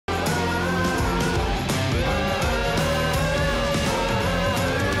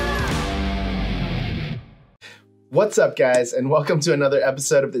What's up, guys, and welcome to another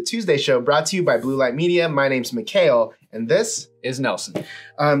episode of The Tuesday Show, brought to you by Blue Light Media. My name's Mikhail, and this is Nelson.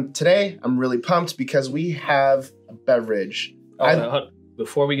 Today, I'm really pumped because we have a beverage.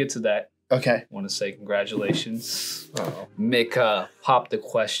 Before we get to that, okay, I want to say congratulations. Mick popped the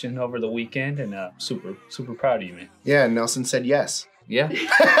question over the weekend, and super proud of you, man. Yeah, Nelson said yes. Yeah.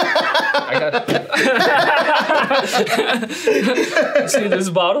 I got it. See this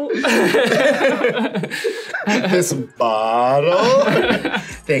bottle? This bottle?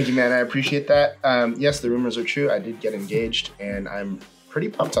 Thank you, man. I appreciate that. Yes, the rumors are true. I did get engaged, and I'm pretty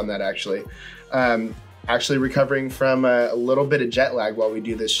pumped on that, actually. Actually recovering from a little bit of jet lag while we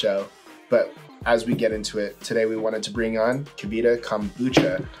do this show. But as we get into it, today we wanted to bring on Kevita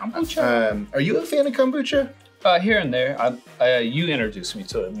kombucha. Are you a fan of kombucha? Here and there. You introduced me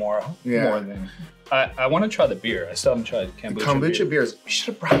to it more than... I want to try the beer. I still haven't tried kombucha beers. We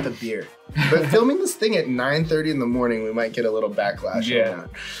should have brought the beer. But filming this thing at 9:30 in the morning, we might get a little backlash on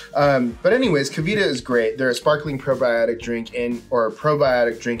that. But anyways, Kevita is great. They're a sparkling probiotic drink and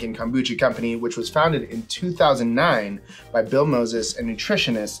kombucha company, which was founded in 2009 by Bill Moses and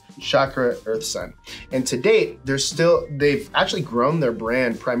nutritionist Chakra Earthsun. And to date, they've actually grown their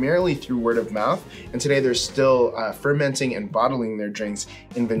brand primarily through word of mouth. And today they're still fermenting and bottling their drinks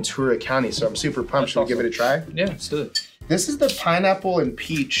in Ventura County. So I'm super pumped. Should we give it a try? Yeah, let's do it. This is the pineapple and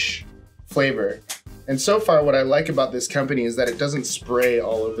peach flavor. And so far, what I like about this company is that it doesn't spray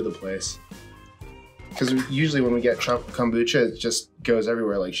all over the place. Because usually when we get kombucha, it just goes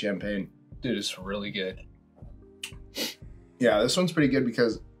everywhere like champagne. Dude, it's really good. Yeah, this one's pretty good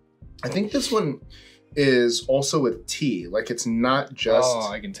because I think this one is also with tea. Like, it's not just... Oh,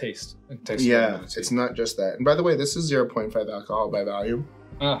 I can taste yeah, it's not just that. And by the way, this is 0.5 alcohol by volume.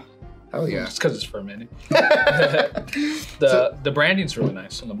 Oh. Hell yeah. It's because it's fermenting. The branding's really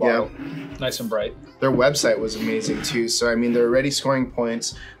nice on the bottle. Yeah. Nice and bright. Their website was amazing too. So, I mean, they're already scoring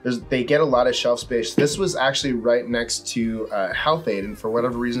points. They get a lot of shelf space. This was actually right next to Health Aid. And for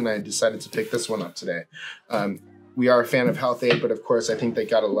whatever reason, I decided to pick this one up today. We are a fan of Health Aid, but of course, I think they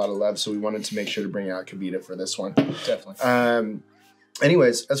got a lot of love. So we wanted to make sure to bring out Kevita for this one. Definitely.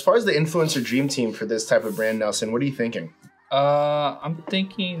 Anyways, as far as the influencer dream team for this type of brand, Nelson, what are you thinking? I'm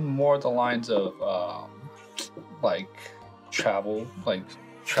thinking more the lines of like travel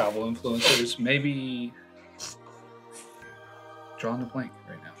influencers. Maybe drawing a blank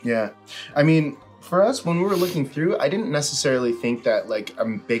right now. Yeah, I mean, for us, when we were looking through, I didn't necessarily think that like a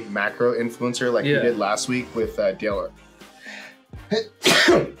big macro influencer like we did last week with Dale.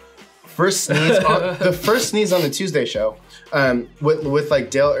 The first sneeze on the Tuesday show, with like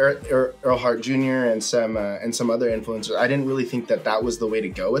Dale Earnhardt Jr. and some other influencers. I didn't really think that was the way to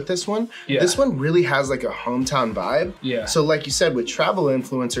go with this one. Yeah. This one really has like a hometown vibe. Yeah. So like you said, with travel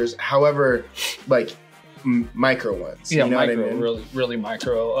influencers, however, like micro ones. Yeah, you know micro, what I mean? really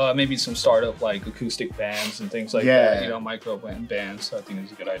micro. Maybe some startup like acoustic bands and things like that. You know, micro bands. I think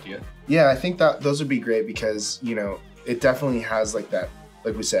is a good idea. Yeah, I think that those would be great because it definitely has like that.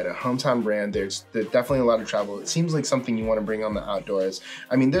 Like we said, a hometown brand. There's definitely a lot of travel. It seems like something you want to bring on the outdoors.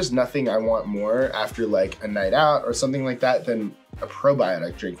 I mean, there's nothing I want more after like a night out or something like that than a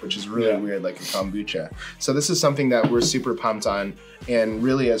probiotic drink, which is really weird, like a kombucha. So this is something that we're super pumped on. And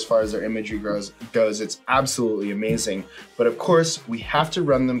really, as far as their imagery goes, it's absolutely amazing. But of course, we have to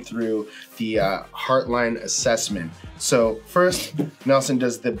run them through the Heartline assessment. So first, Nelson,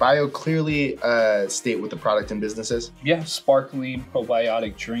 does the bio clearly state what the product and business is? Yeah, sparkling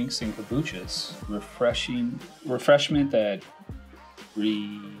probiotic drinks and kombuchas. Refreshment that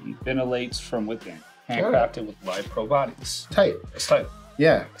revitalates from within. Handcrafted with live probiotics. Tight. It's tight.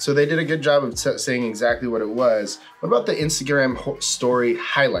 Yeah, so they did a good job of saying exactly what it was. What about the Instagram story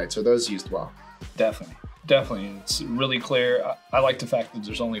highlights? Are those used well? Definitely. It's really clear. I like the fact that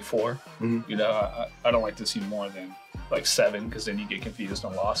there's only 4. Mm-hmm. I don't like to see more than like 7 because then you get confused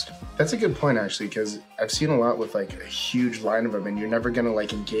and lost. That's a good point, actually, because I've seen a lot with like a huge line of them and you're never going to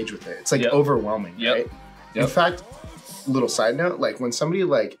like engage with it. It's like overwhelming, right? In fact, little side note, like when somebody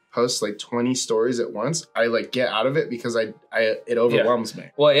like posts like 20 stories at once, I like get out of it because it overwhelms me.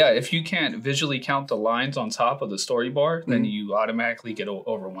 Well, yeah, if you can't visually count the lines on top of the story bar, then you automatically get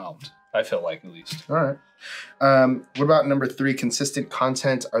overwhelmed. I feel like, at least. All right. What about number 3, consistent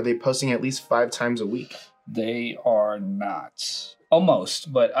content? Are they posting at least 5 times a week? They are not.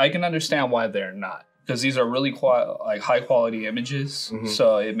 Almost, but I can understand why they're not. Because these are really high quality images,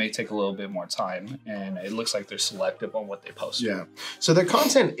 so it may take a little bit more time, and it looks like they're selective on what they post. Yeah, so their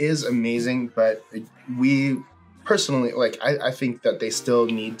content is amazing, but we personally, I think that they still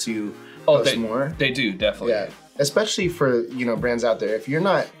need to post more. They do, definitely. Yeah, especially for brands out there. If you're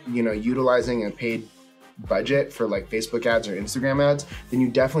not utilizing a paid budget for like Facebook ads or Instagram ads, then you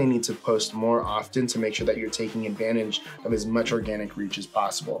definitely need to post more often to make sure that you're taking advantage of as much organic reach as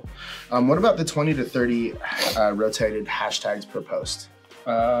possible. What about the 20 to 30 rotated hashtags per post?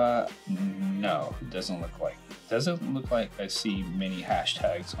 No, it doesn't look like I see many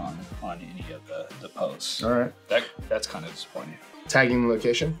hashtags on any of the posts. All right. That's kind of disappointing. Tagging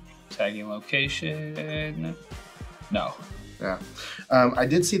location? Tagging location, no. Yeah. I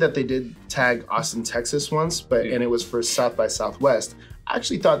did see that they did tag Austin, Texas once, and it was for South by Southwest. I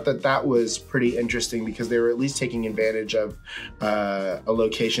actually thought that was pretty interesting because they were at least taking advantage of a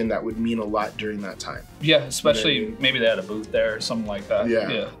location that would mean a lot during that time. Yeah, especially maybe they had a booth there or something like that.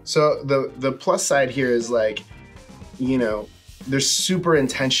 Yeah. So the plus side here is like, you know, they're super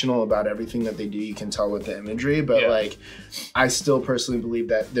intentional about everything that they do. You can tell with the imagery, but like, I still personally believe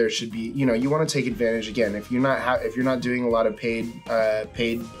that there should be, you know, you want to take advantage again. If you're not doing a lot of paid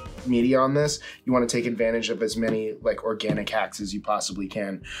media on this, you want to take advantage of as many like organic hacks as you possibly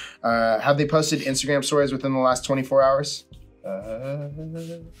can. Have they posted Instagram stories within the last 24 hours?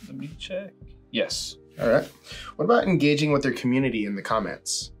 Let me check. Yes. All right. What about engaging with their community in the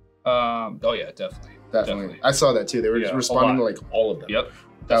comments? Oh yeah, definitely. I saw that too. They were responding to like all of them. Yep.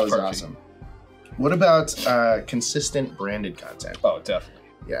 That was awesome. What about consistent branded content? Oh, definitely.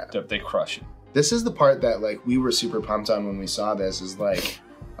 Yeah. They crush it. This is the part that like we were super pumped on when we saw this, is like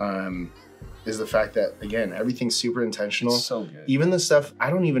is the fact that again, everything's super intentional. It's so good. Even the stuff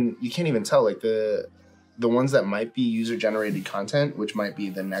you can't even tell, like the ones that might be user generated content, which might be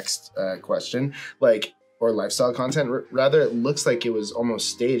the next question, like, or lifestyle content rather, it looks like it was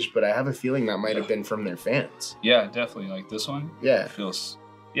almost staged, but I have a feeling that might have been from their fans. Yeah, definitely. Like this one. Yeah. It's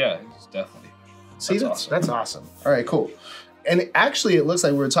definitely. See, that's awesome. All right, cool. And actually, it looks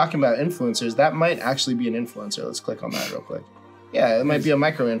like we were talking about influencers. That might actually be an influencer. Let's click on that real quick. Yeah, it might be a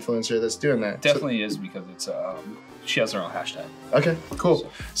micro influencer that's doing that. Definitely is, because it's she has her own hashtag. Okay, cool.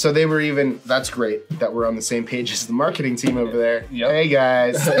 So they were that's great that we're on the same page as the marketing team over there. Yep. Hey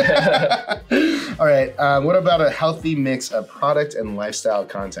guys. All right, what about a healthy mix of product and lifestyle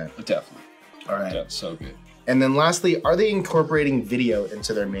content? Definitely. All right. Yeah, so good. And then lastly, are they incorporating video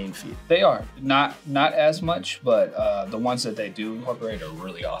into their main feed? They are. Not as much, but the ones that they do incorporate are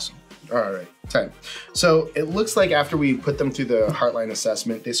really awesome. All right, 10. So it looks like after we put them through the Heartline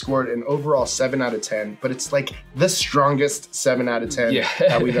assessment, they scored an overall 7 out of 10, but it's like the strongest 7 out of 10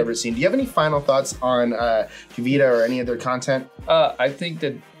 that we've ever seen. Do you have any final thoughts on Kevita or any of their content? I think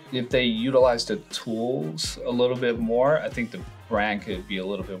that if they utilize the tools a little bit more, I think the brand could be a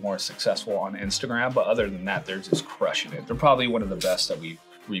little bit more successful on Instagram. But other than that, they're just crushing it. They're probably one of the best that we've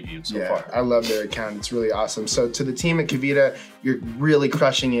reviewed so far. I love their account. It's really awesome. So to the team at Kevita, you're really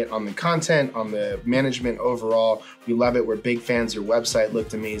crushing it on the content, on the management overall. We love it. We're big fans. Your website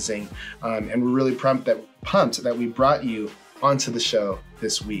looked amazing. And we're really pumped that we brought you onto the show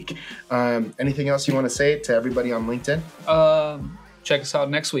this week. Anything else you want to say to everybody on LinkedIn? Check us out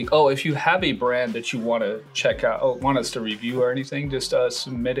next week. Oh, if you have a brand that you want to check out, want us to review or anything, just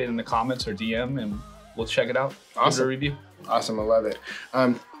submit it in the comments or DM and we'll check it out. Awesome. Give it a review. Awesome, I love it.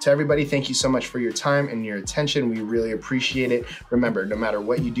 To everybody, thank you so much for your time and your attention. We really appreciate it. Remember, no matter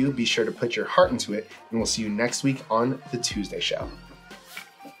what you do, be sure to put your heart into it, and we'll see you next week on The Tuesday Show.